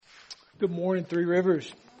Good morning, Three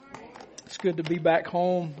Rivers. It's good to be back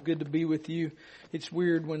home. Good to be with you. It's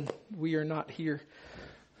weird when we are not here.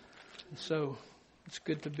 So it's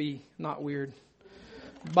good to be not weird.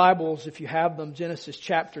 Bibles, if you have them, Genesis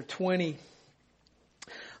chapter 20.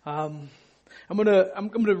 I'm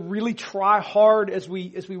gonna really try hard as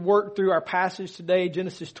we work through our passage today,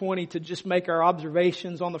 Genesis 20, to just make our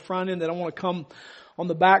observations on the front end. That I want to come on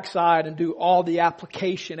the backside and do all the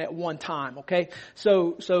application at one time, okay?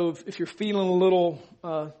 So if you're feeling a little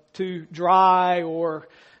too dry or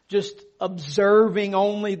just observing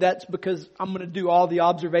only, that's because I'm going to do all the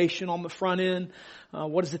observation on the front end.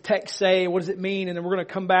 What does the text say? What does it mean? And then we're going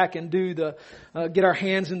to come back and do get our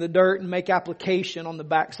hands in the dirt and make application on the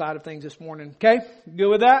backside of things this morning. Okay? Good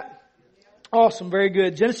with that? Awesome. Very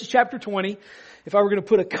good. Genesis chapter 20. If I were going to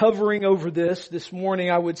put a covering over this morning,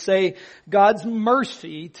 I would say God's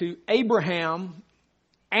mercy to Abraham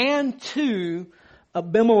and to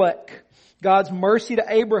Abimelech. God's mercy to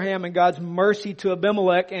Abraham and God's mercy to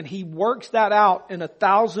Abimelech, and He works that out in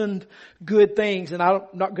 1,000 good things. And I'm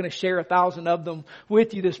not going to share 1,000 of them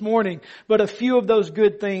with you this morning, but a few of those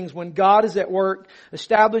good things when God is at work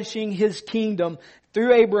establishing His kingdom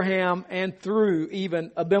through Abraham and through even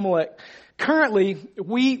Abimelech. Currently,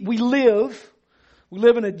 we live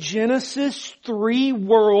in a Genesis 3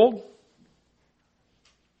 world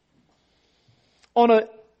on a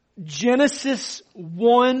Genesis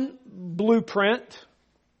 1 blueprint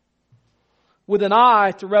with an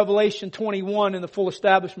eye to Revelation 21 and the full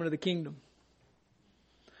establishment of the kingdom.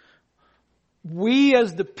 We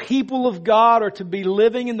as the people of God are to be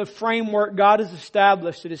living in the framework God has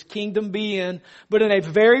established that His kingdom be in, but in a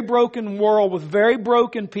very broken world with very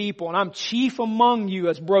broken people, and I'm chief among you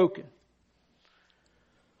as broken.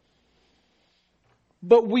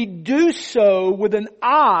 But we do so with an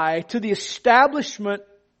eye to the establishment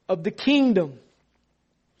of the kingdom.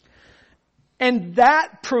 And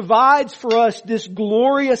that provides for us this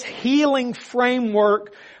glorious healing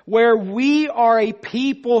framework where we are a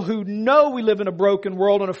people who know we live in a broken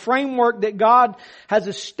world, and a framework that God has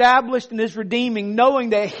established and is redeeming, knowing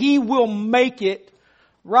that He will make it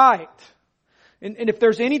right. And if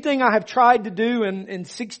there's anything I have tried to do in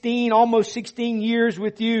almost 16 years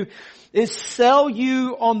with you, is sell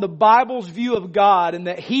you on the Bible's view of God, and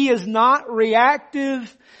that He is not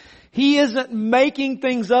reactive. He isn't making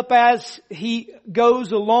things up as He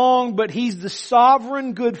goes along, but He's the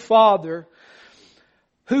sovereign good Father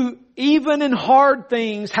who even in hard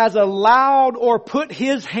things has allowed or put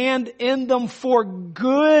His hand in them for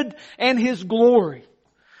good and His glory.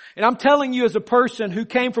 And I'm telling you as a person who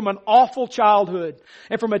came from an awful childhood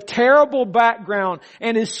and from a terrible background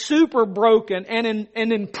and is super broken and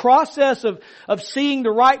in process of seeing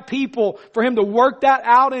the right people for Him to work that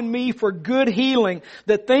out in me for good healing.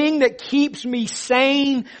 The thing that keeps me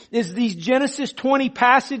sane is these Genesis 20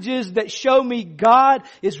 passages that show me God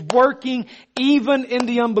is working even in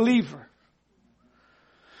the unbeliever.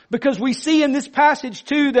 Because we see in this passage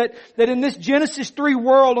too that in this Genesis 3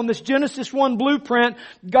 world, on this Genesis 1 blueprint,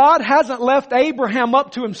 God hasn't left Abraham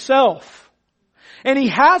up to himself. And He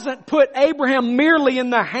hasn't put Abraham merely in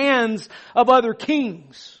the hands of other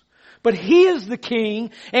kings. But He is the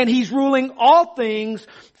king, and He's ruling all things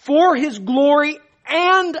for His glory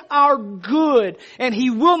and our good. And He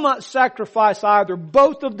will not sacrifice either.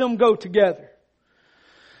 Both of them go together.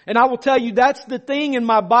 And I will tell you, that's the thing in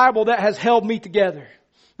my Bible that has held me together.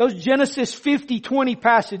 Those Genesis 50:20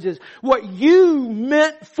 passages. What you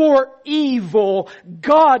meant for evil,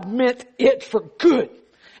 God meant it for good.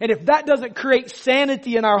 And if that doesn't create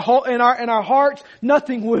sanity in our hearts,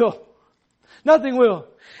 nothing will. Nothing will.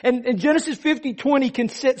 And Genesis 50:20 can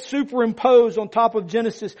sit superimposed on top of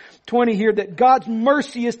Genesis 20 here, that God's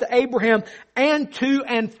mercy is to Abraham and to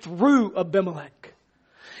and through Abimelech.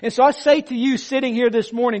 And so I say to you sitting here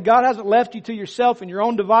this morning, God hasn't left you to yourself and your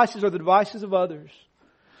own devices or the devices of others.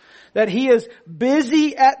 That He is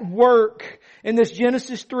busy at work in this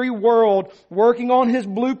Genesis 3 world, working on His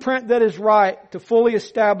blueprint that is right to fully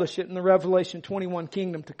establish it in the Revelation 21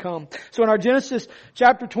 kingdom to come. So in our Genesis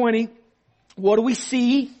chapter 20, what do we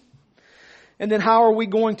see? And then how are we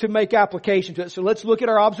going to make application to it? So let's look at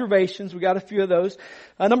our observations. We got a few of those.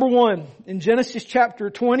 Number one, in Genesis chapter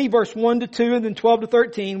 20, verse 1 to 2, and then 12 to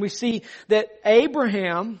 13, we see that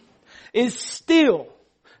Abraham is still,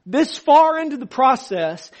 this far into the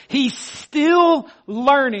process, he's still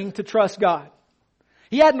learning to trust God.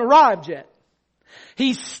 He hadn't arrived yet.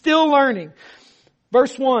 He's still learning.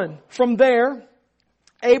 Verse 1, from there,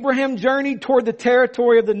 Abraham journeyed toward the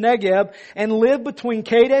territory of the Negeb and lived between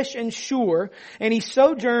Kadesh and Shur, and he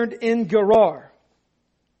sojourned in Gerar.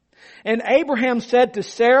 And Abraham said to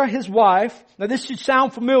Sarah his wife, now this should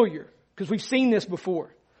sound familiar. because we've seen this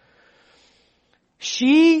before.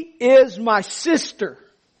 She is my sister.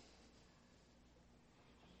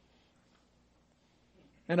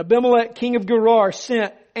 And Abimelech, king of Gerar,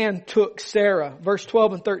 sent and took Sarah. Verse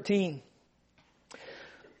 12 and 13.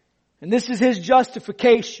 And this is his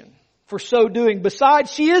justification for so doing.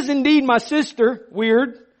 Besides, she is indeed my sister.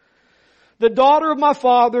 Weird. The daughter of my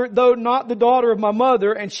father, though not the daughter of my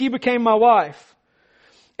mother, and she became my wife.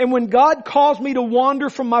 And when God caused me to wander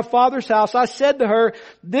from my father's house, I said to her,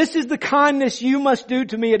 this is the kindness you must do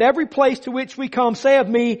to me at every place to which we come. Say of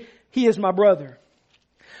me, he is my brother.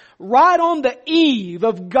 Right on the eve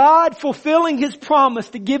of God fulfilling His promise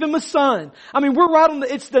to give him a son. I mean, we're right on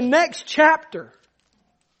it's the next chapter.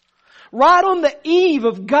 Right on the eve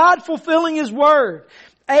of God fulfilling His word.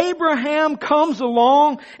 Abraham comes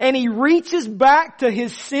along and he reaches back to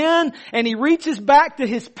his sin and he reaches back to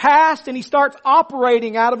his past and he starts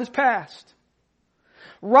operating out of his past.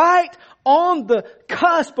 Right on the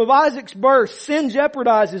cusp of Isaac's birth, sin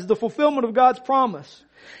jeopardizes the fulfillment of God's promise.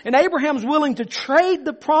 And Abraham's willing to trade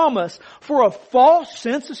the promise for a false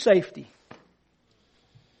sense of safety.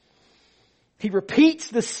 He repeats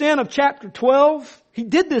the sin of chapter 12. He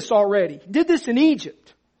did this already. He did this in Egypt.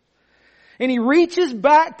 And he reaches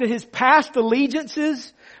back to his past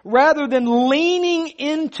allegiances rather than leaning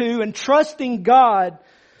into and trusting God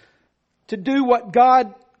to do what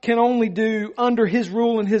God can only do under His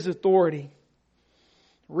rule and His authority.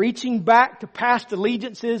 Reaching back to past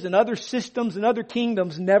allegiances and other systems and other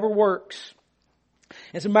kingdoms never works.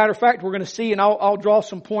 As a matter of fact, we're going to see, and I'll draw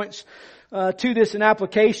some points to this in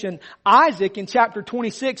application. Isaac in chapter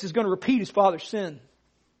 26 is going to repeat his father's sin.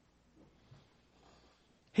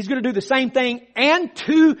 He's going to do the same thing and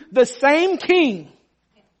to the same king.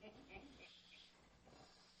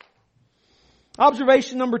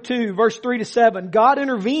 Observation number 2, verse 3 to 7. God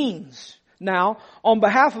intervenes now on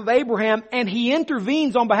behalf of Abraham and He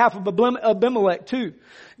intervenes on behalf of Abimelech too.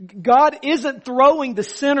 God isn't throwing the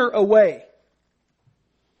sinner away.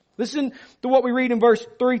 Listen to what we read in verse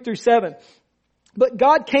 3 through 7. But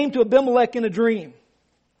God came to Abimelech in a dream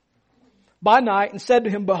by night and said to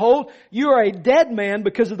him, behold, you are a dead man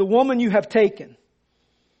because of the woman you have taken.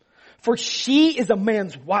 For she is a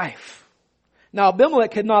man's wife. Now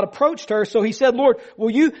Abimelech had not approached her, so he said, Lord, will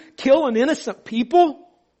you kill an innocent people?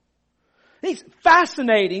 It's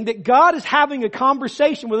fascinating that God is having a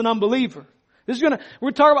conversation with an unbeliever.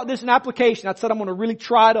 We're talking about this in application. I said I'm going to really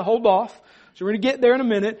try to hold off. So we're going to get there in a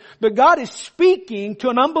minute. But God is speaking to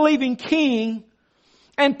an unbelieving king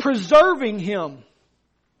and preserving him.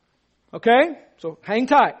 Okay? So hang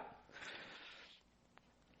tight.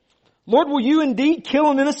 Lord, will you indeed kill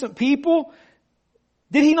an innocent people?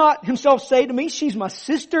 Did He not Himself say to me, she's my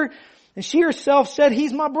sister? And she herself said,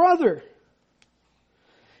 he's my brother.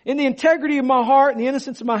 In the integrity of my heart and the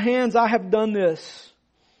innocence of my hands, I have done this.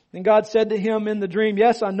 And God said to him in the dream,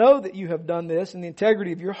 yes, I know that you have done this in the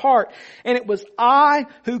integrity of your heart. And it was I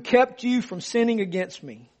who kept you from sinning against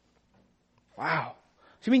me. Wow.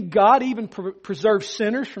 So you mean God even preserves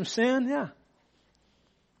sinners from sin? Yeah.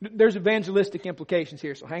 There's evangelistic implications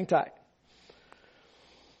here, so hang tight.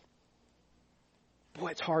 Boy,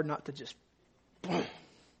 it's hard not to just... Boom.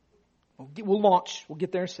 We'll launch. We'll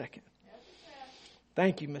get there in a second.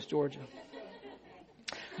 Thank you, Miss Georgia.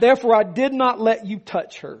 Therefore, I did not let you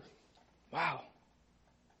touch her. Wow.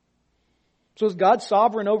 So is God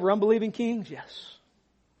sovereign over unbelieving kings? Yes.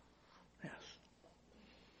 Yes.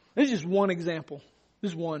 This is just one example.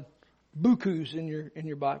 This is one. Bukus in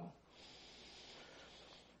your Bible.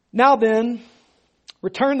 Now then,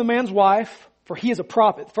 return the man's wife, for he is a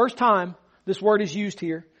prophet. First time this word is used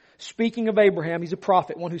here. Speaking of Abraham, he's a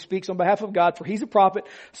prophet, one who speaks on behalf of God, for he's a prophet,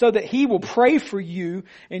 so that he will pray for you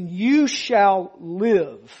and you shall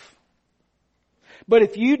live. But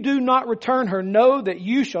if you do not return her, know that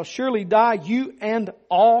you shall surely die, you and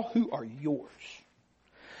all who are yours.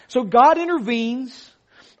 So God intervenes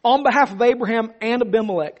on behalf of Abraham and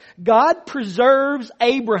Abimelech. God preserves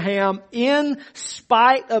Abraham in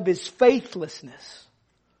spite of his faithlessness.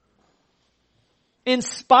 In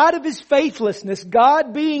spite of his faithlessness,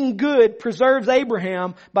 God being good preserves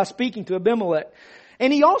Abraham by speaking to Abimelech.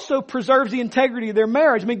 And He also preserves the integrity of their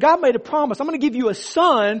marriage. I mean, God made a promise. I'm going to give you a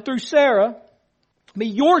son through Sarah. Be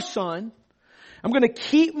your son. I'm going to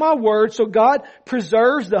keep my word. So God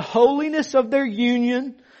preserves the holiness of their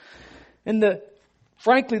union and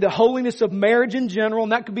frankly, the holiness of marriage in general.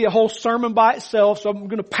 And that could be a whole sermon by itself. So I'm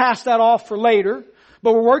going to pass that off for later.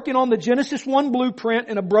 But we're working on the Genesis 1 blueprint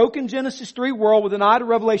in a broken Genesis 3 world with an eye to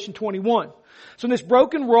Revelation 21. So in this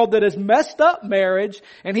broken world that has messed up marriage,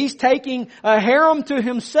 and he's taking a harem to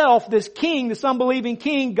himself, this king, this unbelieving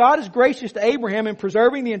king, God is gracious to Abraham in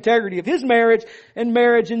preserving the integrity of his marriage and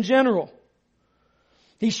marriage in general.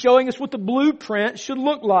 He's showing us what the blueprint should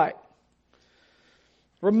look like.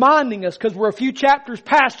 Reminding us, because we're a few chapters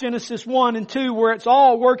past Genesis 1 and 2 where it's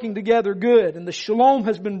all working together good and the shalom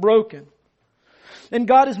has been broken. And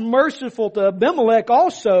God is merciful to Abimelech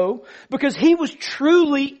also because he was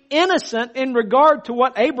truly innocent in regard to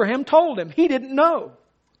what Abraham told him. He didn't know.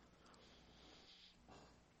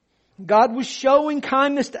 God was showing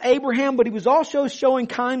kindness to Abraham, but he was also showing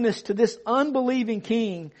kindness to this unbelieving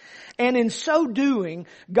king. And in so doing,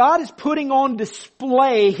 God is putting on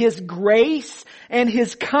display His grace and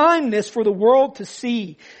His kindness for the world to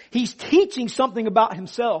see. He's teaching something about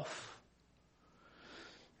Himself.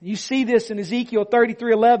 You see this in Ezekiel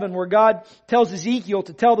 33:11 where God tells Ezekiel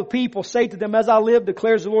to tell the people, say to them, as I live,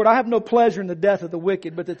 declares the Lord, I have no pleasure in the death of the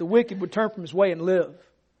wicked, but that the wicked would turn from his way and live.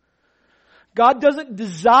 God doesn't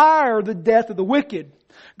desire the death of the wicked.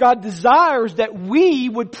 God desires that we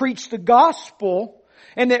would preach the gospel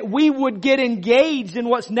and that we would get engaged in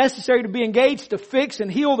what's necessary to be engaged to fix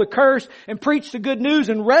and heal the curse and preach the good news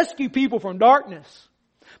and rescue people from darkness.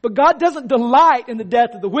 But God doesn't delight in the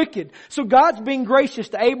death of the wicked. So God's being gracious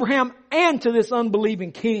to Abraham and to this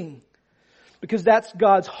unbelieving king. Because that's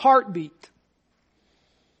God's heartbeat.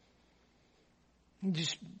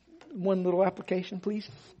 Just one little application, please.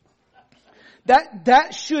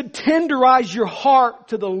 That should tenderize your heart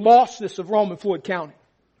to the lostness of Rome and Floyd County.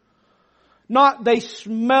 Not they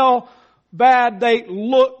smell bad, they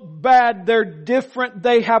look bad, they're different,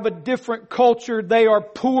 they have a different culture, they are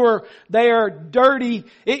poor, they are dirty.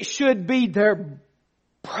 It should be they're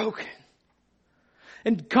broken.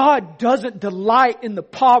 And God doesn't delight in the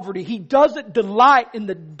poverty. He doesn't delight in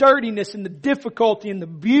the dirtiness and the difficulty and the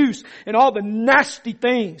abuse and all the nasty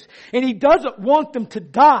things. And He doesn't want them to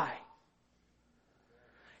die.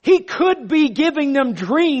 He could be giving them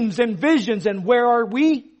dreams and visions, and where are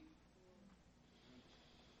we?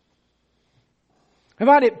 I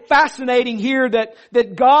find it fascinating here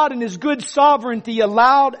that God in His good sovereignty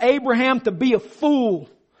allowed Abraham to be a fool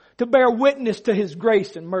to bear witness to His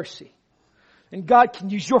grace and mercy. And God can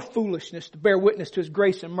use your foolishness to bear witness to His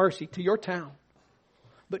grace and mercy to your town.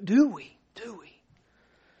 But do we? Do we?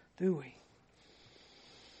 Do we?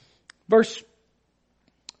 Verse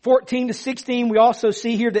 14 to 16, we also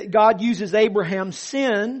see here that God uses Abraham's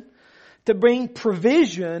sin to bring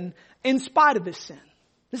provision in spite of his sin.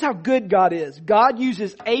 This is how good God is. God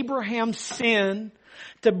uses Abraham's sin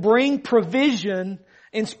to bring provision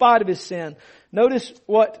in spite of his sin. Notice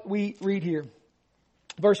what we read here.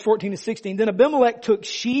 Verse 14 to 16. Then Abimelech took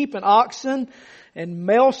sheep and oxen and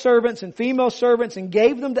male servants and female servants and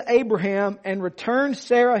gave them to Abraham and returned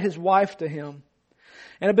Sarah his wife to him.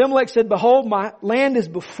 And Abimelech said, behold, my land is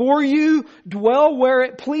before you. Dwell where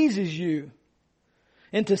it pleases you.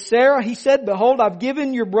 And to Sarah he said, behold, I've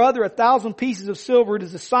given your brother 1,000 pieces of silver. It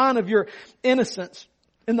is a sign of your innocence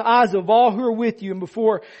in the eyes of all who are with you. And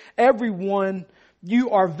before everyone,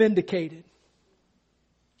 you are vindicated.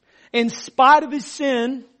 In spite of his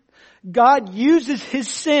sin, God uses his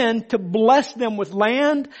sin to bless them with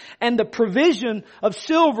land and the provision of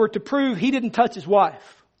silver to prove he didn't touch his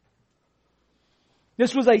wife.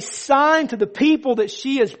 This was a sign to the people that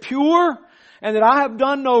she is pure and that I have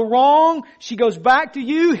done no wrong. She goes back to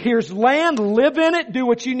you. Here's land. Live in it. Do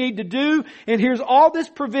what you need to do. And here's all this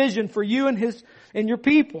provision for you and your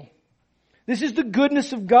people. This is the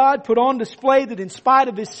goodness of God put on display that in spite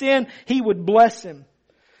of his sin, He would bless him.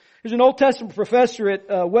 There's an Old Testament professor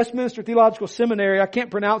at Westminster Theological Seminary. I can't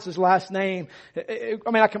pronounce his last name.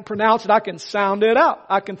 I can pronounce it. I can sound it out.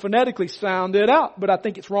 I can phonetically sound it out, but I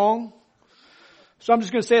think it's wrong. So I'm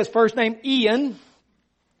just going to say his first name, Ian.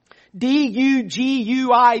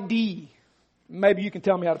 D-U-G-U-I-D. Maybe you can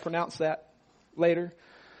tell me how to pronounce that later.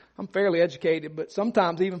 I'm fairly educated, but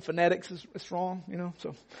sometimes even phonetics is wrong,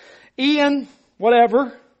 So Ian,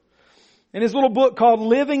 whatever. In his little book called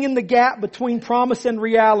Living in the Gap Between Promise and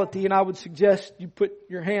Reality, and I would suggest you put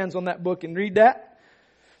your hands on that book and read that.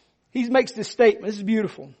 He makes this statement. This is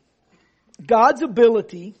beautiful. God's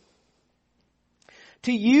ability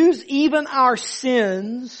to use even our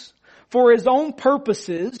sins for His own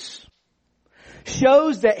purposes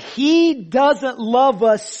shows that He doesn't love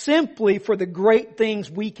us simply for the great things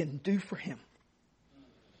we can do for Him.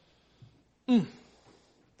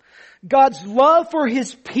 God's love for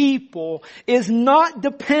His people is not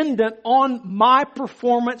dependent on my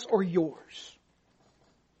performance or yours.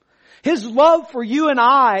 His love for you and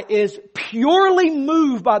I is purely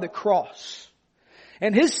moved by the cross.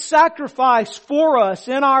 And His sacrifice for us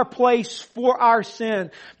in our place for our sin,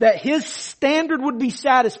 that His standard would be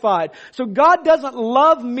satisfied. So God doesn't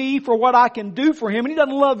love me for what I can do for Him, and He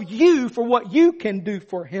doesn't love you for what you can do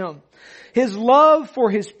for Him. His love for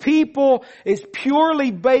His people is purely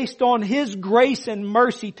based on His grace and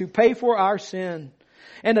mercy to pay for our sin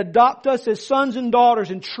and adopt us as sons and daughters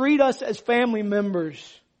and treat us as family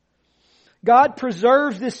members. God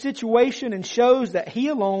preserves this situation and shows that He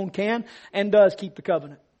alone can and does keep the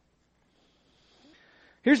covenant.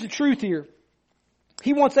 Here's the truth here.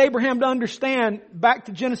 He wants Abraham to understand, back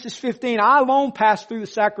to Genesis 15, I alone passed through the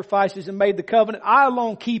sacrifices and made the covenant. I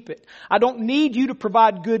alone keep it. I don't need you to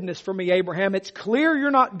provide goodness for me, Abraham. It's clear you're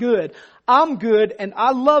not good. I'm good and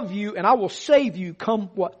I love you and I will save you come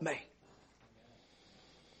what may.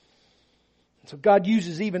 So God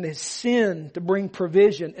uses even His sin to bring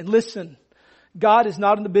provision. And listen, God is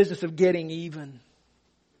not in the business of getting even.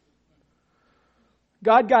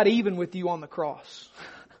 God got even with you on the cross.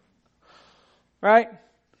 Right?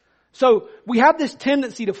 So we have this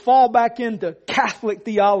tendency to fall back into Catholic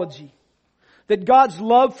theology. That God's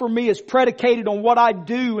love for me is predicated on what I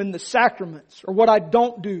do in the sacraments or what I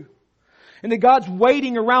don't do. And that God's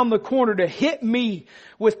waiting around the corner to hit me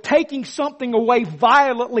with taking something away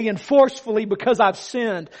violently and forcefully because I've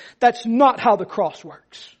sinned. That's not how the cross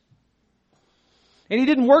works. And He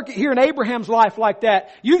didn't work it here in Abraham's life like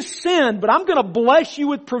that. You've sinned, but I'm going to bless you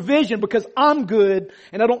with provision because I'm good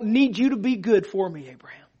and I don't need you to be good for me,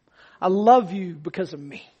 Abraham. I love you because of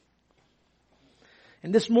me.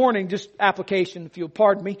 And this morning, just application, if you'll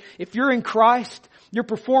pardon me, if you're in Christ, your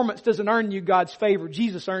performance doesn't earn you God's favor.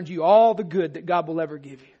 Jesus earns you all the good that God will ever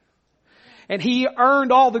give you. And He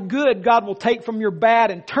earned all the good God will take from your bad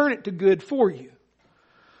and turn it to good for you.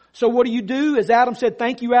 So what do? As Adam said,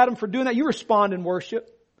 thank you, Adam, for doing that. You respond in worship.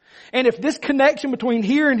 And if this connection between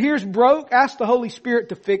here and here is broke, ask the Holy Spirit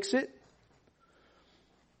to fix it.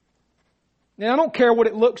 Now, I don't care what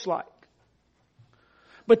it looks like.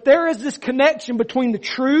 But there is this connection between the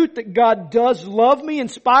truth that God does love me in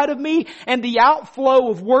spite of me and the outflow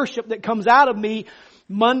of worship that comes out of me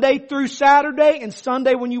Monday through Saturday and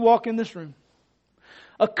Sunday when you walk in this room.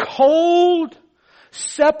 A cold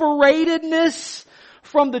separatedness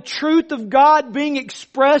from the truth of God being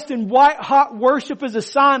expressed in white hot worship is a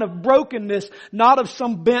sign of brokenness, not of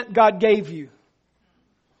some bent God gave you.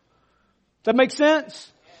 Does that make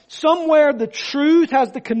sense? Somewhere the truth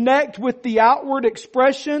has to connect with the outward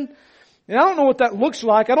expression. And I don't know what that looks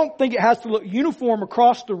like. I don't think it has to look uniform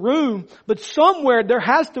across the room. But somewhere there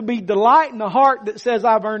has to be delight in the heart that says,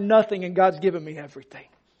 I've earned nothing and God's given me everything.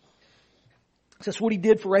 That's what He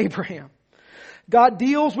did for Abraham. God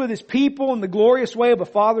deals with His people in the glorious way of a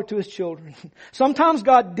father to His children. Sometimes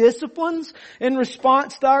God disciplines in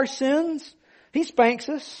response to our sins. He spanks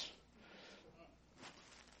us.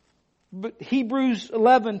 But Hebrews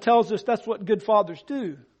 11 tells us that's what good fathers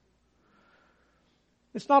do.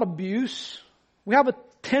 It's not abuse. We have a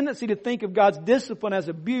tendency to think of God's discipline as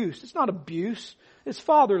abuse. It's not abuse. It's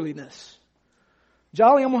fatherliness.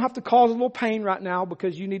 Jolly, I'm going to have to cause a little pain right now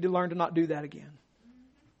because you need to learn to not do that again.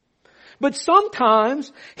 But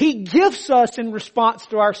sometimes He gifts us in response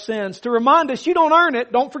to our sins to remind us you don't earn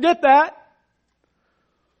it. Don't forget that.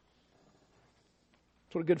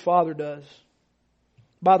 That's what a good father does.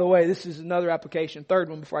 By the way, this is another application,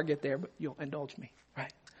 third one before I get there, but you'll indulge me,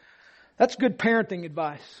 right? That's good parenting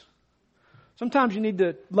advice. Sometimes you need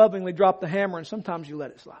to lovingly drop the hammer and sometimes you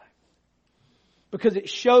let it slide. Because it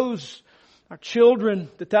shows our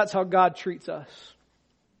children that that's how God treats us.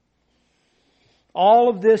 All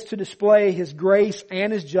of this to display His grace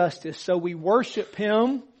and His justice. So we worship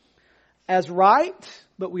Him as right,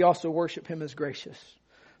 but we also worship Him as gracious.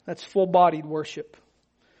 That's full-bodied worship.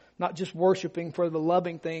 Not just worshiping for the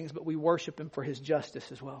loving things, but we worship Him for His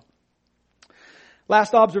justice as well.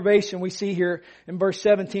 Last observation we see here in verse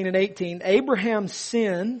 17 and 18. Abraham's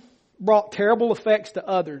sin brought terrible effects to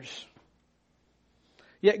others.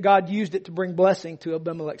 Yet God used it to bring blessing to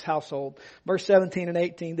Abimelech's household. Verse 17 and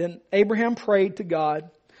 18. Then Abraham prayed to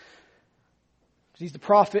God. He's the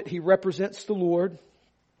prophet. He represents the Lord.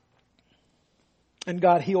 And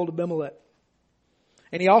God healed Abimelech.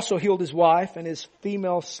 And He also healed his wife and his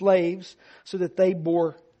female slaves so that they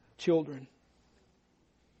bore children.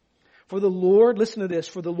 For the Lord, listen to this,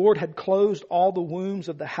 for the Lord had closed all the wombs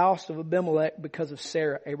of the house of Abimelech because of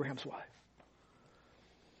Sarah, Abraham's wife.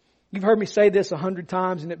 You've heard me say this 100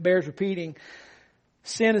 times and it bears repeating.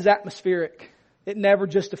 Sin is atmospheric. It never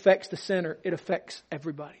just affects the sinner. It affects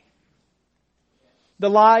everybody. The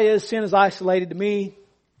lie is sin is isolated to me.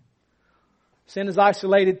 Sin is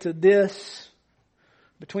isolated to this,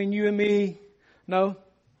 between you and me. No,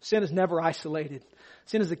 sin is never isolated.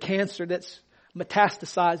 Sin is a cancer that's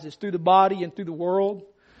metastasizes through the body and through the world.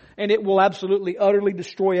 And it will absolutely, utterly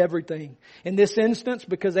destroy everything. In this instance,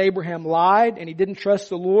 because Abraham lied and he didn't trust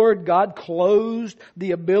the Lord, God closed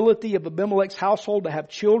the ability of Abimelech's household to have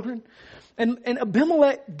children. And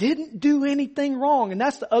Abimelech didn't do anything wrong. And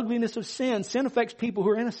that's the ugliness of sin. Sin affects people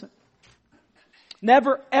who are innocent.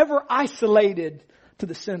 Never, ever isolated to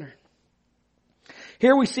the sinner.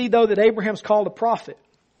 Here we see, though, that Abraham's called a prophet.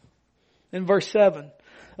 In verse 7.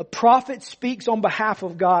 A prophet speaks on behalf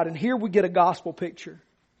of God. And here we get a gospel picture.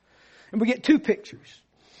 And we get two pictures.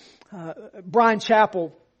 Brian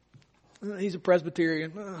Chappell, he's a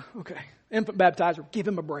Presbyterian. Okay. Infant baptizer, give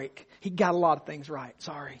him a break. He got a lot of things right.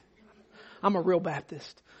 Sorry. I'm a real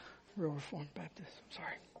Baptist. Real Reformed Baptist.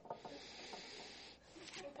 Sorry.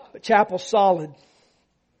 But Chappell's solid.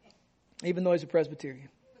 Even though he's a Presbyterian.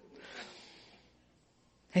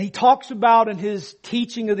 And he talks about in his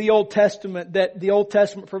teaching of the Old Testament that the Old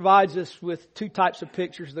Testament provides us with two types of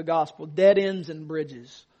pictures of the gospel. Dead ends and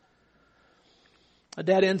bridges. A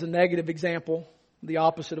dead end's a negative example, the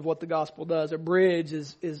opposite of what the gospel does. A bridge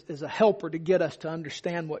is a helper to get us to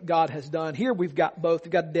understand what God has done. Here we've got both.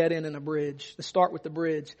 We've got a dead end and a bridge. Let's start with the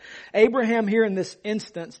bridge. Abraham here in this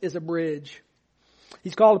instance is a bridge.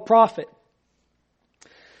 He's called a prophet.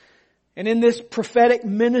 And in this prophetic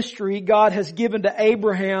ministry God has given to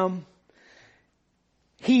Abraham,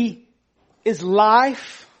 he is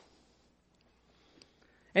life.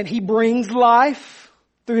 And he brings life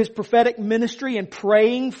through his prophetic ministry and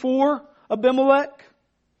praying for Abimelech.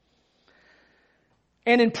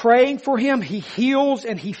 And in praying for him, he heals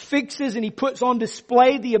and he fixes and he puts on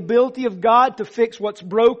display the ability of God to fix what's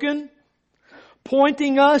broken.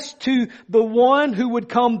 Pointing us to the one who would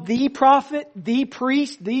come, the prophet, the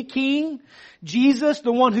priest, the king. Jesus,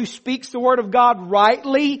 the one who speaks the word of God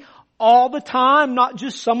rightly all the time, not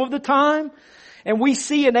just some of the time. And we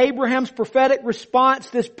see in Abraham's prophetic response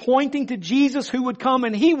this pointing to Jesus who would come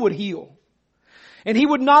and he would heal. And he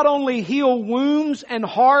would not only heal wounds and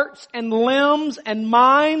hearts and limbs and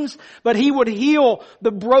minds, but he would heal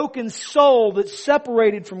the broken soul that's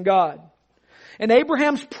separated from God. And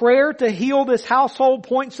Abraham's prayer to heal this household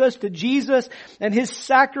points us to Jesus and his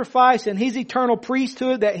sacrifice and his eternal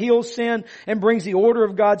priesthood that heals sin and brings the order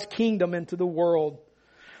of God's kingdom into the world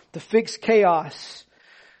to fix chaos.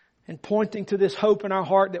 And pointing to this hope in our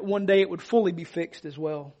heart that one day it would fully be fixed as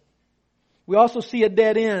well. We also see a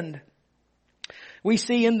dead end. We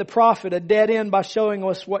see in the prophet a dead end by showing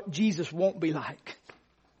us what Jesus won't be like.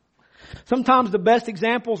 Sometimes the best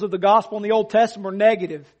examples of the gospel in the Old Testament are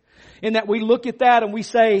negative. In that we look at that and we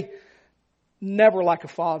say, never like a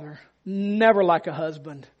father, never like a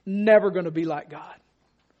husband, never going to be like God.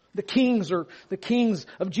 The kings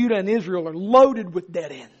of Judah and Israel are loaded with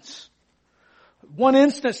dead ends. One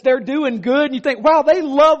instance they're doing good and you think, wow, they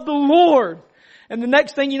love the Lord. And the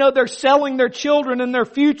next thing you know, they're selling their children and their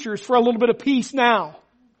futures for a little bit of peace now.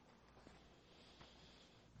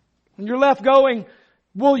 And you're left going,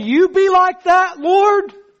 will you be like that,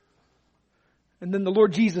 Lord? And then the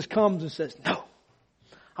Lord Jesus comes and says, no,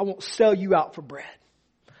 I won't sell you out for bread.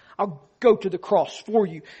 I'll go to the cross for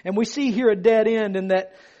you. And we see here a dead end in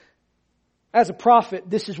that as a prophet,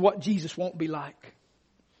 this is what Jesus won't be like.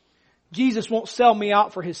 Jesus won't sell me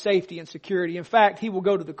out for his safety and security. In fact, he will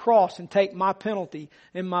go to the cross and take my penalty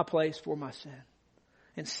in my place for my sin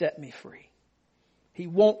and set me free. He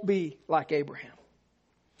won't be like Abraham.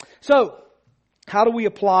 So, how do we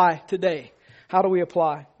apply today? How do we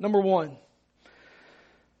apply? Number one,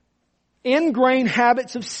 ingrained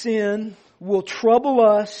habits of sin will trouble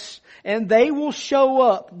us and they will show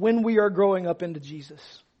up when we are growing up into Jesus.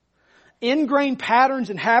 Ingrained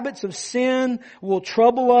patterns and habits of sin will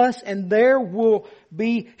trouble us and there will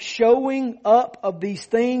be showing up of these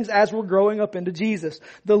things as we're growing up into Jesus.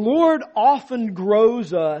 The Lord often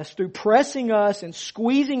grows us through pressing us and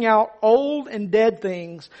squeezing out old and dead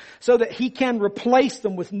things so that He can replace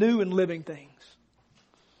them with new and living things.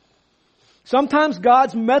 Sometimes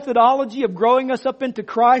God's methodology of growing us up into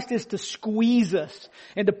Christ is to squeeze us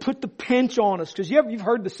and to put the pinch on us. Because you've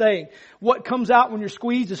heard the saying, what comes out when you're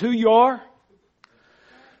squeezed is who you are.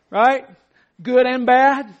 Right? Good and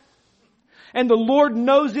bad. And the Lord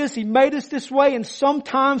knows this. He made us this way. And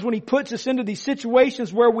sometimes when He puts us into these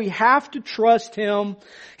situations where we have to trust Him,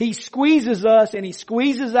 He squeezes us and He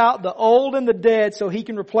squeezes out the old and the dead so He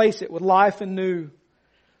can replace it with life and new.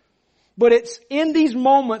 But it's in these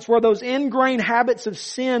moments where those ingrained habits of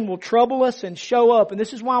sin will trouble us and show up. And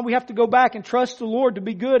this is why we have to go back and trust the Lord to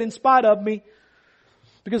be good in spite of me.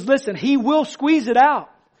 Because listen, He will squeeze it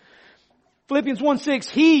out. Philippians 1:6,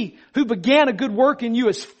 He who began a good work in you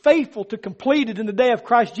is faithful to complete it in the day of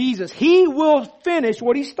Christ Jesus. He will finish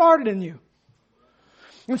what He started in you.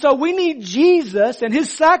 And so we need Jesus and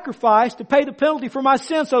His sacrifice to pay the penalty for my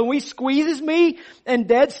sin. So when He squeezes me and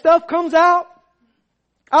dead stuff comes out,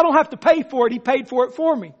 I don't have to pay for it. He paid for it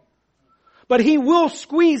for me. But He will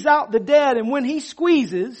squeeze out the dead. And when He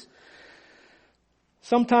squeezes,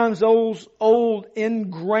 sometimes those old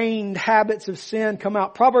ingrained habits of sin come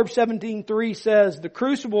out. Proverbs 17:3 says, the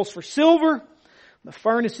crucible is for silver, the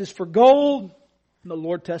furnace is for gold, and the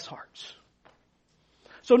Lord tests hearts.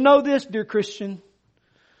 So know this, dear Christian,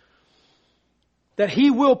 that He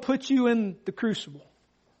will put you in the crucible.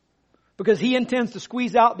 Because He intends to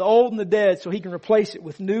squeeze out the old and the dead so He can replace it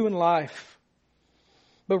with new and life.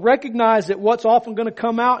 But recognize that what's often going to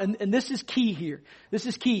come out, and this is key here. This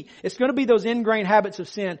is key. It's going to be those ingrained habits of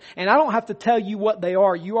sin. And I don't have to tell you what they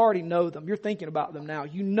are. You already know them. You're thinking about them now.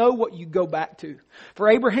 You know what you go back to. For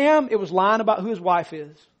Abraham, it was lying about who his wife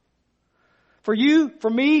is. For you, for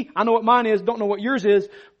me, I know what mine is, don't know what yours is,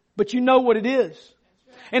 but you know what it is.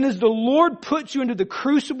 And as the Lord puts you into the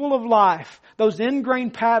crucible of life, those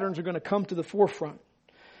ingrained patterns are going to come to the forefront.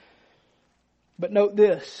 But note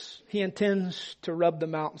this, He intends to rub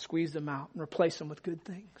them out and squeeze them out and replace them with good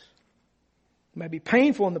things. It may be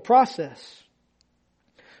painful in the process.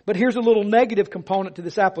 But here's a little negative component to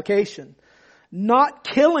this application. Not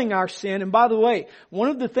killing our sin. And by the way, one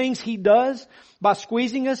of the things He does by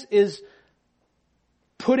squeezing us is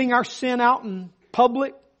putting our sin out in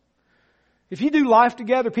public. If you do life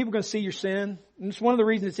together, people are going to see your sin. And it's one of the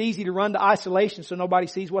reasons it's easy to run to isolation so nobody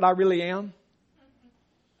sees what I really am.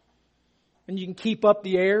 And you can keep up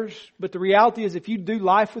the airs. But the reality is if you do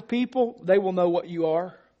life with people, they will know what you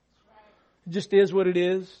are. It just is what it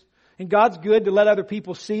is. And God's good to let other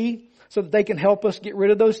people see so that they can help us get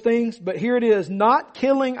rid of those things. But here it is, not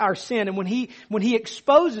killing our sin. And when He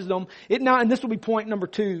exposes them, and this will be point number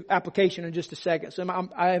 2, application in just a second. So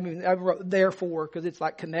I wrote therefore because it's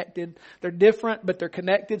like connected. They're different, but they're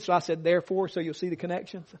connected. So I said therefore, so you'll see the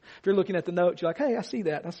connections. If you're looking at the notes, you're like, hey, I see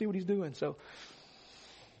that. I see what He's doing. So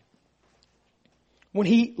when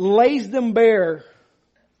He lays them bare,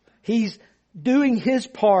 He's doing His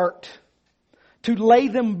part to lay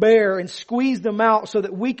them bare and squeeze them out so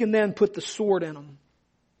that we can then put the sword in them.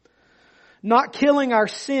 Not killing our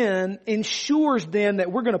sin ensures then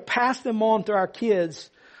that we're going to pass them on to our kids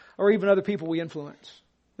or even other people we influence.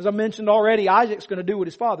 As I mentioned already, Isaac's going to do what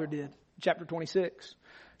his father did. Chapter 26.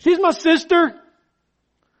 She's my sister.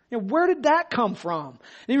 You know, where did that come from?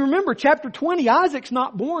 And you remember chapter 20, Isaac's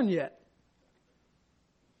not born yet.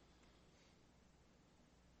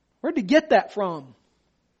 Where did he get that from?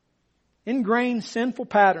 Ingrained sinful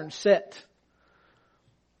patterns set.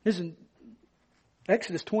 Listen,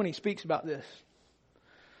 Exodus 20 speaks about this.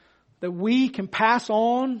 That we can pass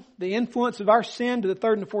on the influence of our sin to the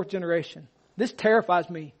 3rd and the 4th generation. This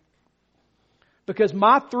terrifies me. Because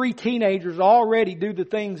my 3 teenagers already do the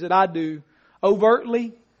things that I do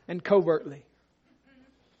overtly and covertly.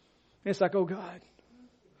 And it's like, oh God.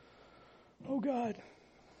 Oh God.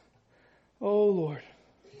 Oh Lord.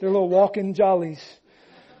 They're little walking jollies.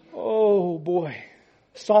 Oh boy.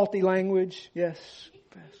 Salty language. Yes.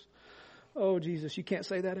 Oh Jesus, you can't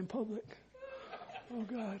say that in public. Oh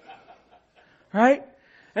God. Right?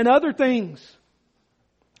 And other things.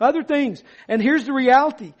 Other things. And here's the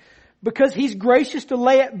reality. Because He's gracious to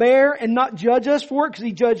lay it bare and not judge us for it, because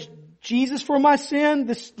He judged Jesus for my sin.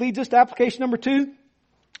 This leads us to application number 2.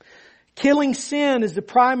 Killing sin is the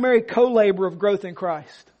primary co-labor of growth in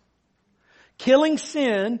Christ. Killing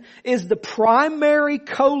sin is the primary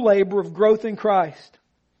co-labor of growth in Christ.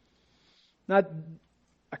 Now,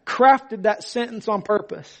 I crafted that sentence on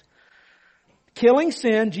purpose. Killing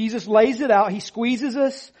sin, Jesus lays it out. He squeezes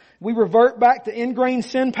us. We revert back to ingrained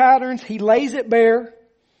sin patterns. He lays it bare.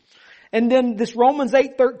 And then this Romans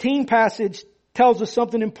 8:13 passage tells us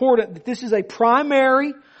something important, that this is a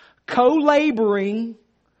primary co-laboring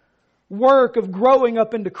work of growing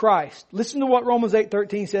up into Christ. Listen to what Romans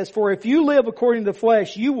 8:13 says. For if you live according to the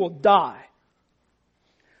flesh, you will die.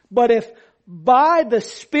 But if by the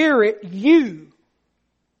Spirit you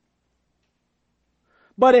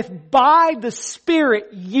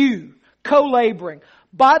co-laboring,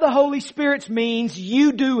 by the Holy Spirit's means,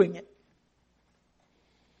 you doing it,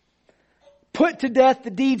 put to death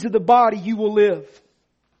the deeds of the body, you will live.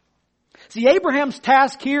 See, Abraham's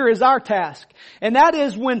task here is our task. And that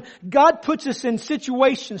is when God puts us in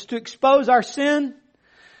situations to expose our sin,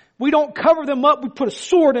 we don't cover them up, we put a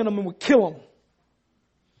sword in them and we kill them.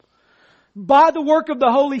 By the work of the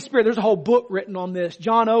Holy Spirit. There's a whole book written on this.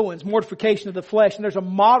 John Owen's Mortification of the Flesh. And there's a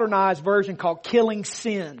modernized version called Killing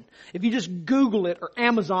Sin. If you just Google it or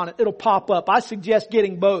Amazon it, it'll pop up. I suggest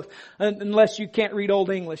getting both. Unless you can't read Old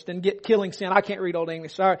English, then get Killing Sin. I can't read Old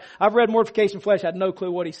English. Sorry. I've read Mortification of the Flesh. I had no clue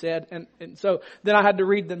what he said. And so then I had to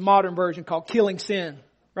read the modern version called Killing Sin.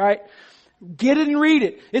 Right? Get it and read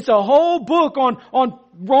it. It's a whole book on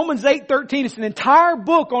Romans 8:13. It's an entire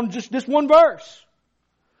book on just this one verse.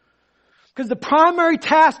 Because the primary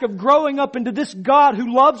task of growing up into this God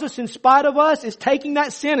who loves us in spite of us is taking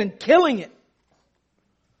that sin and killing it.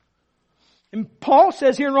 And Paul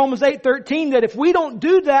says here in Romans 8:13 that if we don't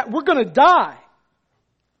do that, we're going to die.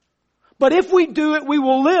 But if we do it, we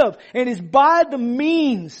will live. And it's by the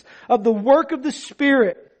means of the work of the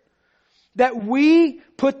Spirit that we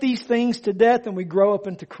put these things to death and we grow up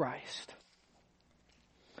into Christ.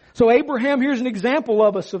 So Abraham, here's an example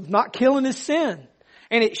of us of not killing his sin.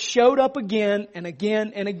 And it showed up again and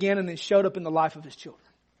again and again, and it showed up in the life of his children.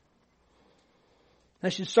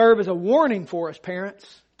 That should serve as a warning for us,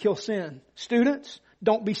 parents. Kill sin. Students,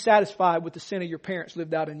 don't be satisfied with the sin of your parents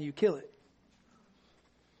lived out in you. Kill it.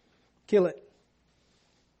 Kill it.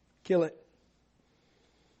 Kill it.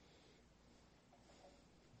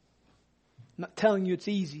 I'm not telling you it's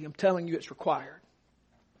easy. I'm telling you it's required.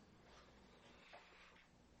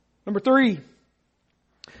 Number 3,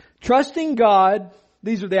 trusting God.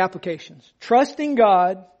 These are the applications. Trusting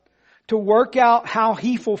God to work out how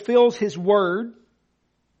He fulfills His Word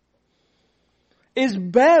is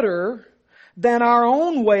better than our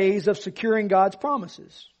own ways of securing God's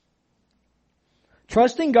promises.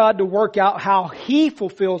 Trusting God to work out how He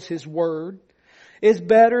fulfills His Word is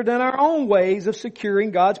better than our own ways of securing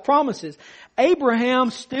God's promises. Abraham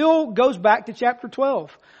still goes back to chapter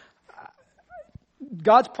 12.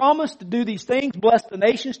 God's promised to do these things, bless the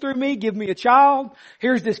nations through me, give me a child.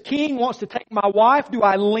 Here's this king wants to take my wife. Do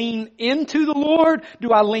I lean into the Lord?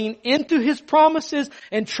 Do I lean into His promises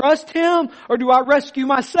and trust Him? Or do I rescue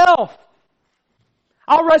myself?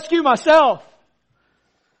 I'll rescue myself.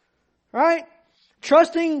 Right?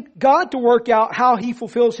 Trusting God to work out how He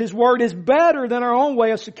fulfills His Word is better than our own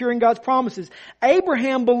way of securing God's promises.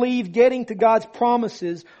 Abraham believed getting to God's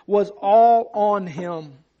promises was all on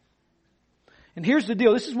him. And here's the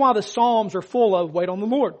deal. This is why the Psalms are full of wait on the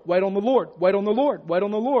Lord, wait on the Lord, wait on the Lord, wait on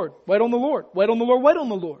the Lord, wait on the Lord, wait on the Lord, wait on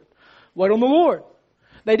the Lord, wait on the Lord.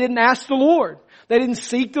 They didn't ask the Lord. They didn't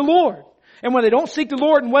seek the Lord. And when they don't seek the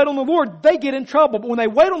Lord and wait on the Lord, they get in trouble. But when they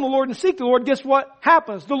wait on the Lord and seek the Lord, guess what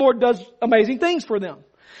happens? The Lord does amazing things for them.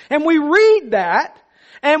 And we read that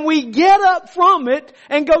and we get up from it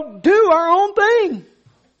and go do our own thing.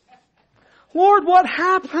 Lord, what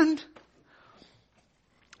happened?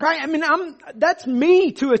 Right? I mean, that's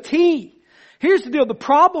me to a T. Here's the deal. The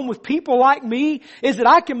problem with people like me is that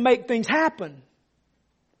I can make things happen.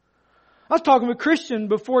 I was talking with a Christian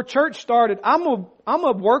before church started. I'm a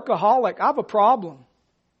workaholic. I have a problem.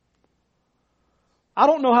 I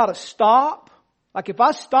don't know how to stop. Like if I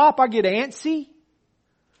stop, I get antsy.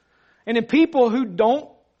 And then people who don't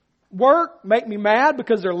work make me mad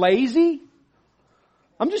because they're lazy.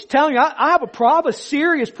 I'm just telling you, I have a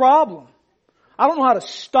serious problem. I don't know how to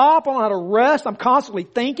stop. I don't know how to rest. I'm constantly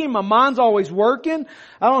thinking. My mind's always working.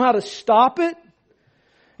 I don't know how to stop it.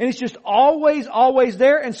 And it's just always, always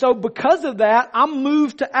there. And so because of that, I'm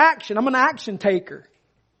moved to action. I'm an action taker.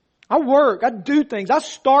 I work. I do things. I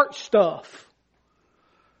start stuff.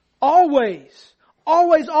 Always.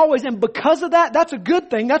 Always, always. And because of that, that's a good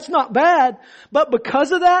thing. That's not bad. But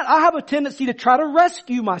because of that, I have a tendency to try to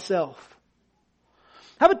rescue myself.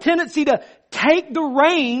 I have a tendency to take the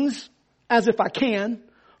reins, as if I can,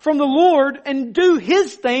 from the Lord and do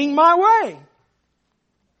His thing my way.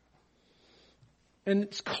 And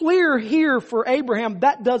it's clear here for Abraham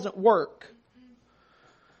that doesn't work.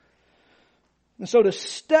 And so to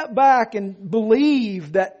step back and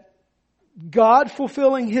believe that God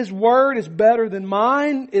fulfilling His Word is better than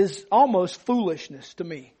mine is almost foolishness to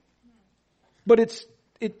me. But it's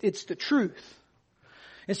the truth.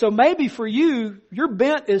 And so maybe for you, your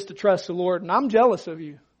bent is to trust the Lord, and I'm jealous of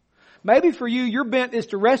you. Maybe for you, your bent is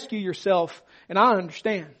to rescue yourself, and I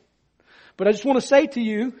understand. But I just want to say to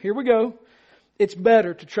you, here we go, it's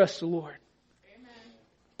better to trust the Lord. Amen.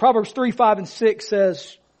 Proverbs 3, 5, and 6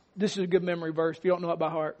 says, this is a good memory verse if you don't know it by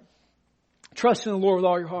heart. Trust in the Lord with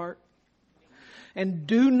all your heart. And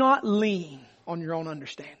do not lean on your own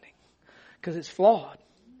understanding. Because it's flawed.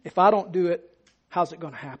 If I don't do it, how's it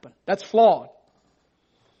going to happen? That's flawed.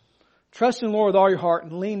 Trust in the Lord with all your heart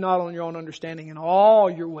and lean not on your own understanding. In all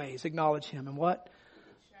your ways acknowledge Him. And what?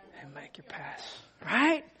 And make your paths.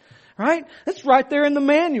 Right? Right? That's right there in the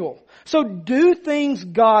manual. So do things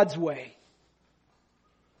God's way.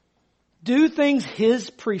 Do things His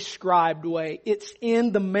prescribed way. It's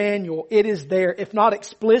in the manual. It is there. If not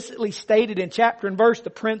explicitly stated in chapter and verse,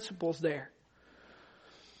 the principle's there.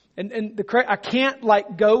 I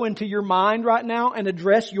can't go into your mind right now and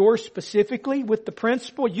address yours specifically with the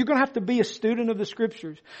principle. You're going to have to be a student of the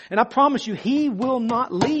Scriptures. And I promise you, He will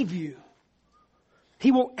not leave you.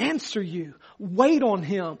 He will answer you. Wait on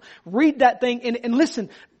Him. Read that thing and listen.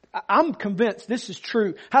 I'm convinced this is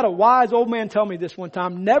true. Had a wise old man tell me this one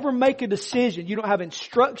time. Never make a decision you don't have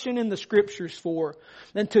instruction in the Scriptures for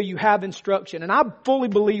until you have instruction. And I fully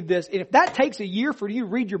believe this. And if that takes a year for you to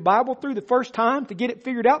read your Bible through the first time to get it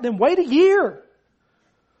figured out, then wait a year.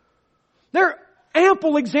 There are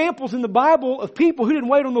ample examples in the Bible of people who didn't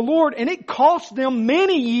wait on the Lord, and it cost them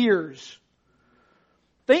many years.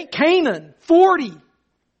 Think Canaan, 40.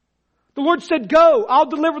 The Lord said, go, I'll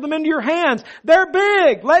deliver them into your hands. They're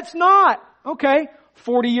big, let's not. Okay,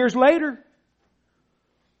 40 years later.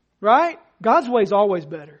 Right? God's way is always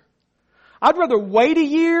better. I'd rather wait a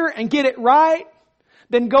year and get it right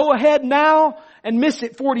than go ahead now and miss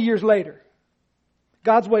it 40 years later.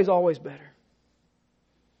 God's way is always better.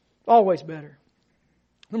 Always better.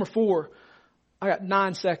 Number 4, I got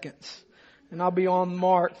 9 seconds and I'll be on the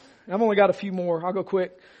mark. I've only got a few more. I'll go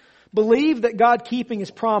quick. Believe that God keeping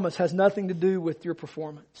His promise has nothing to do with your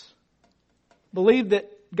performance. Believe that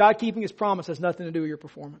God keeping His promise has nothing to do with your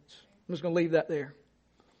performance. I'm just going to leave that there.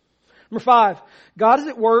 Number 5, God is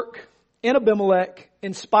at work in Abimelech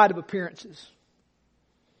in spite of appearances.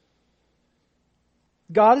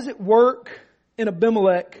 God is at work in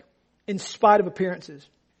Abimelech in spite of appearances.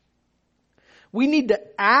 We need to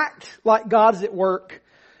act like God is at work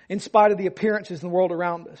in spite of the appearances in the world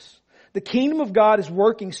around us. The kingdom of God is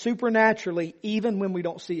working supernaturally even when we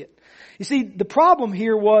don't see it. You see, the problem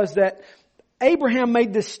here was that Abraham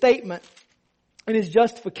made this statement in his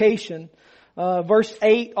justification, verse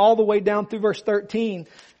 8 all the way down through verse 13.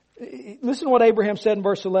 Listen to what Abraham said in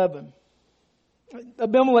verse 11.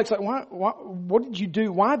 Abimelech's like, what did you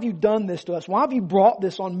do? Why have you done this to us? Why have you brought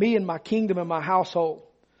this on me and my kingdom and my household?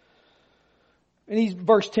 And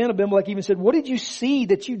verse 10, Abimelech even said, what did you see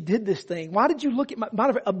that you did this thing? Why did you look at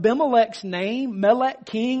Abimelech's name, Melech,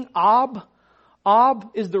 king, Ab? Ab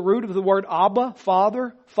is the root of the word Abba,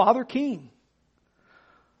 father, father king.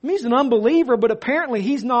 I mean, he's an unbeliever, but apparently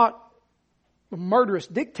he's not a murderous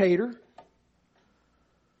dictator.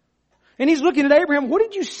 And he's looking at Abraham, what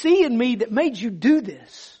did you see in me that made you do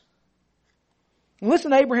this? And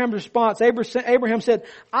listen to Abraham's response. Abraham said,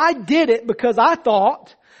 I did it because I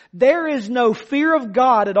thought, there is no fear of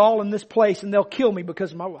God at all in this place, and they'll kill me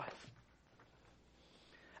because of my wife.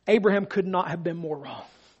 Abraham could not have been more wrong.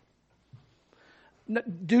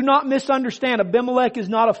 Do not misunderstand. Abimelech is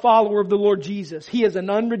not a follower of the Lord Jesus. He is an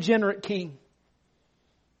unregenerate king.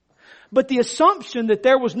 But the assumption that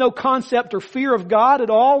there was no concept or fear of God at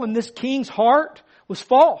all in this king's heart was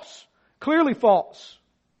false. Clearly false.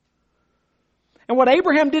 And what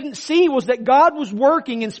Abraham didn't see was that God was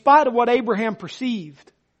working in spite of what Abraham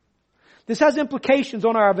perceived. This has implications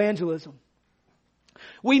on our evangelism.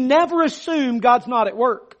 We never assume God's not at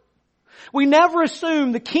work. We never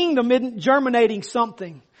assume the kingdom isn't germinating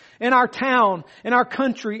something in our town, in our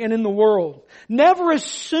country, and in the world. Never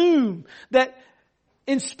assume that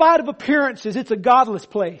in spite of appearances, it's a godless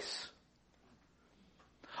place.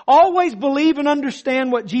 Always believe and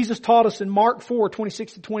understand what Jesus taught us in Mark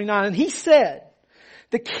 4:26-29. And He said,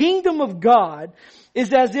 the kingdom of God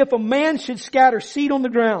is as if a man should scatter seed on the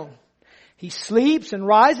ground. He sleeps and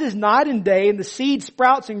rises night and day, and the seed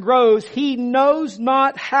sprouts and grows. He knows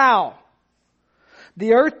not how.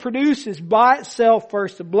 The earth produces by itself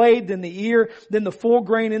first the blade, then the ear, then the full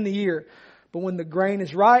grain in the ear. But when the grain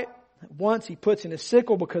is ripe, at once he puts in his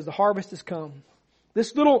sickle because the harvest has come.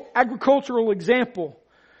 This little agricultural example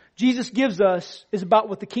Jesus gives us is about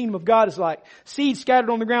what the kingdom of God is like. Seed scattered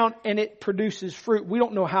on the ground and it produces fruit. We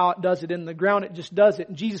don't know how it does it in the ground. It just does it.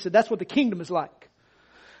 And Jesus said that's what the kingdom is like.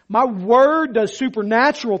 My word does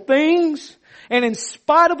supernatural things, and in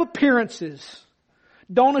spite of appearances,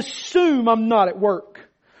 don't assume I'm not at work.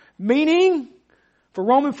 Meaning, for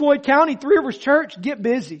Roman Floyd County, Three Rivers Church, get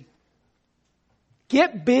busy.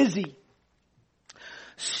 Get busy.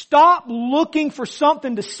 Stop looking for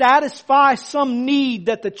something to satisfy some need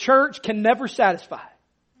that the church can never satisfy.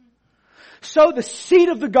 Sow the seed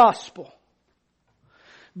of the gospel.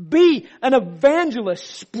 Be an evangelist.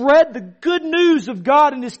 Spread the good news of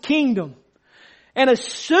God and His kingdom. And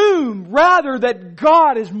assume rather that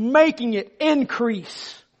God is making it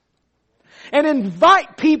increase. And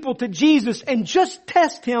invite people to Jesus and just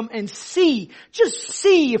test Him and see. Just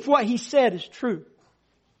see if what He said is true.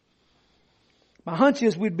 My hunch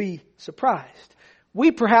is we'd be surprised.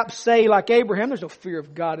 We perhaps say, like Abraham, there's no fear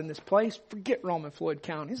of God in this place. Forget Roman Floyd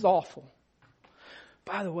County. It's awful.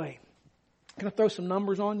 By the way, can I throw some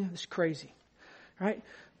numbers on you? This is crazy. Right?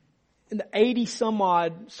 In the 80 some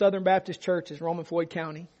odd Southern Baptist churches in Roman Floyd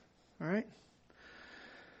County, all right,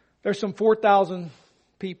 there's some 4,000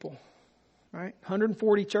 people. Right?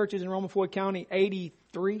 140 churches in Roman Floyd County,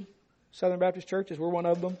 83 Southern Baptist churches. We're one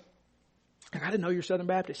of them. I didn't know you're Southern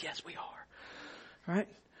Baptist. Yes, we are. Right?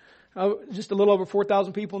 Just a little over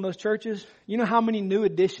 4,000 people in those churches. You know how many new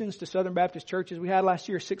additions to Southern Baptist churches we had last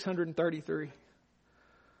year? 633.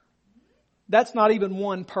 That's not even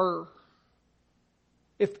one per.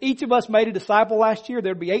 If each of us made a disciple last year,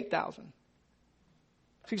 there'd be 8,000.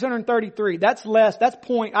 633. That's less. That's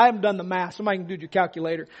point. I haven't done the math. Somebody can do your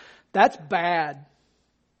calculator. That's bad.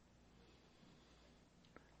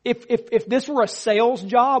 If this were a sales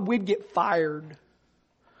job, we'd get fired.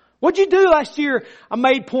 What'd you do last year? I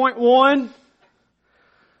made 0.1.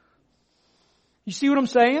 You see what I'm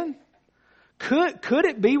saying? Could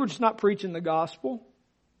it be we're just not preaching the gospel?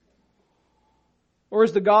 Or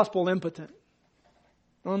is the gospel impotent?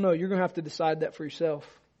 I don't know. You're going to have to decide that for yourself.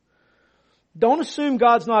 Don't assume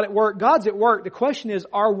God's not at work. God's at work. The question is,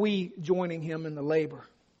 are we joining Him in the labor?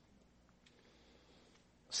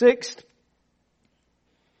 Sixth,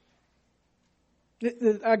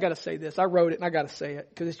 I got to say this. I wrote it and I got to say it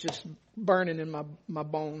because it's just burning in my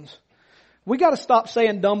bones. We got to stop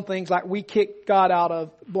saying dumb things like we kicked God out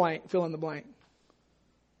of blank, fill in the blank.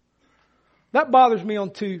 That bothers me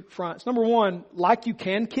on two fronts. Number one, like you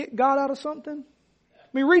can kick God out of something. I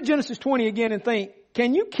mean, read Genesis 20 again and think,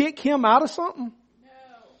 can you kick Him out of something?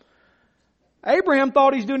 No. Abraham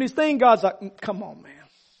thought he's doing his thing. God's like, come on,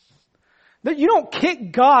 man. You don't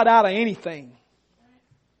kick God out of anything.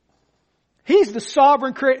 He's the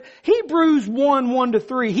sovereign creator. Hebrews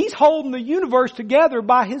 1:1-3. He's holding the universe together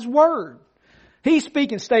by His word. He's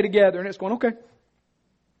speaking, stay together. And it's going, okay.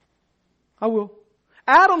 I will.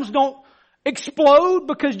 Atoms don't explode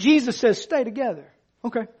because Jesus says stay together.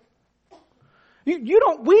 Okay.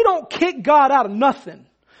 We don't kick God out of nothing.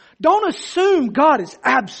 Don't assume God is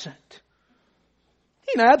absent.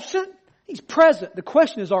 He ain't absent. He's present. The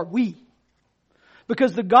question is, are we?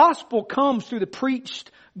 Because the gospel comes through the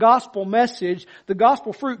preached gospel message. The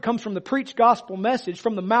gospel fruit comes from the preached gospel message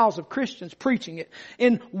from the mouths of Christians preaching it.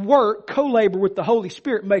 In work, co-labor with the Holy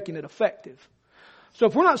Spirit, making it effective. So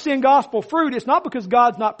if we're not seeing gospel fruit, it's not because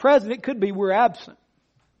God's not present. It could be we're absent.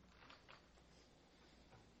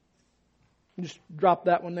 Just drop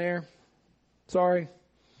that one there. Sorry.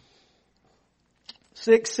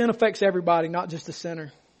 6, sin affects everybody, not just the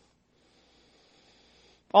sinner.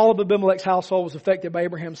 All of Abimelech's household was affected by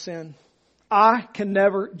Abraham's sin. I can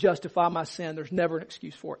never justify my sin. There's never an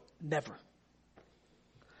excuse for it. Never.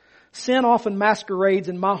 Sin often masquerades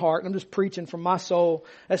in my heart, and I'm just preaching from my soul,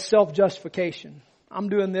 as self-justification. I'm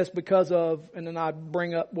doing this because of, and then I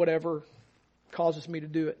bring up whatever causes me to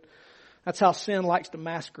do it. That's how sin likes to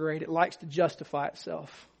masquerade. It likes to justify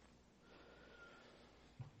itself.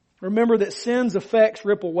 Remember that sin's effects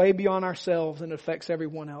ripple way beyond ourselves and it affects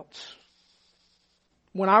everyone else.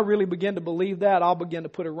 When I really begin to believe that, I'll begin to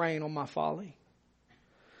put a rein on my folly.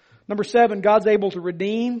 Number 7, God's able to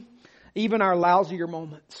redeem even our lousier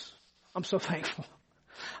moments. I'm so thankful.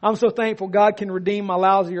 I'm so thankful God can redeem my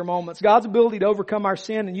lousier moments. God's ability to overcome our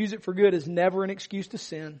sin and use it for good is never an excuse to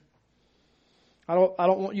sin. I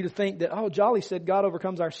don't want you to think that, oh, Jolly said God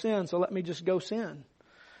overcomes our sin, so let me just go sin.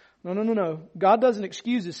 No. God doesn't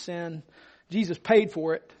excuse His sin. Jesus paid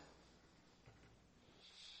for it.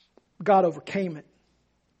 God overcame it.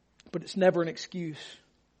 But it's never an excuse.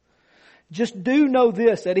 Just do know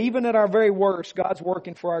this, that even at our very worst, God's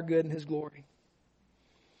working for our good and His glory.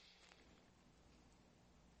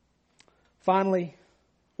 Finally,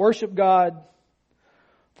 worship God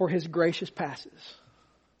for His gracious passes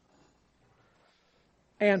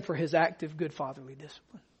and for His active good fatherly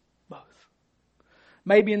discipline. Both.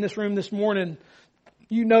 Maybe in this room this morning,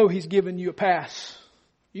 you know He's given you a pass.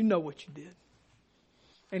 You know what you did.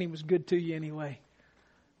 And He was good to you anyway.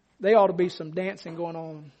 There ought to be some dancing going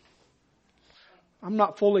on. I'm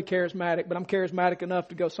not fully charismatic, but I'm charismatic enough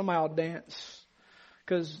to go, somebody ought to dance.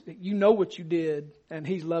 Because you know what you did, and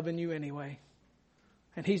He's loving you anyway.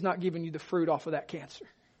 And He's not giving you the fruit off of that cancer.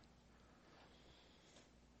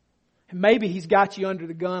 And maybe He's got you under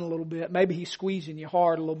the gun a little bit. Maybe He's squeezing you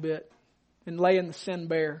hard a little bit and laying the sin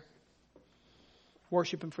bare.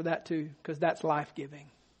 Worship Him for that too, because that's life-giving.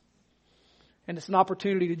 And it's an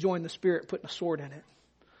opportunity to join the Spirit putting a sword in it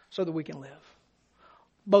so that we can live.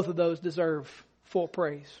 Both of those deserve full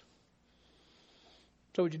praise.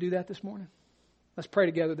 So would you do that this morning? Let's pray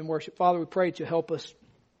together, then worship. Father, we pray that you help us.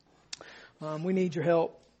 We need your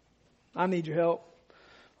help. I need your help.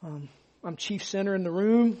 I'm chief sinner in the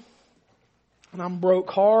room, and I'm broke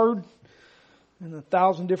hard in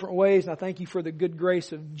 1,000 different ways. And I thank you for the good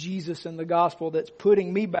grace of Jesus and the gospel that's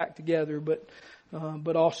putting me back together,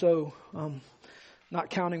 but also not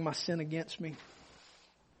counting my sin against me.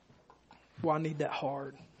 Well, I need that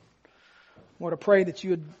hard. Lord, I pray that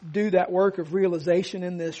you would do that work of realization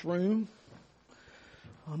in this room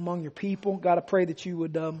among your people. God, I pray that you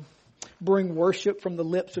would bring worship from the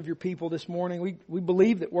lips of your people this morning. We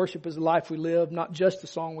believe that worship is the life we live, not just the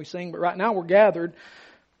song we sing, but right now we're gathered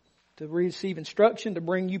to receive instruction, to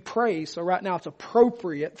bring you praise. So right now it's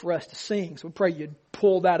appropriate for us to sing. So we pray you'd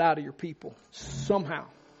pull that out of your people somehow.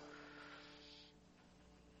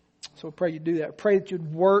 So we pray you'd do that. I pray that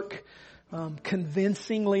you'd work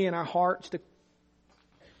convincingly in our hearts to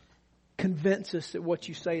convince us that what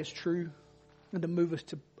you say is true and to move us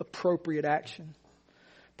to appropriate action.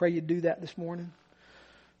 Pray you'd do that this morning.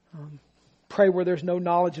 Pray where there's no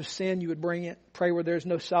knowledge of sin, you would bring it. Pray where there's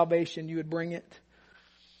no salvation, you would bring it.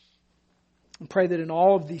 And pray that in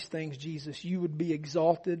all of these things, Jesus, you would be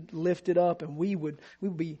exalted, lifted up, and we would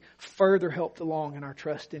be further helped along in our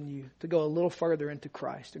trust in you to go a little further into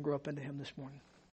Christ and grow up into Him this morning.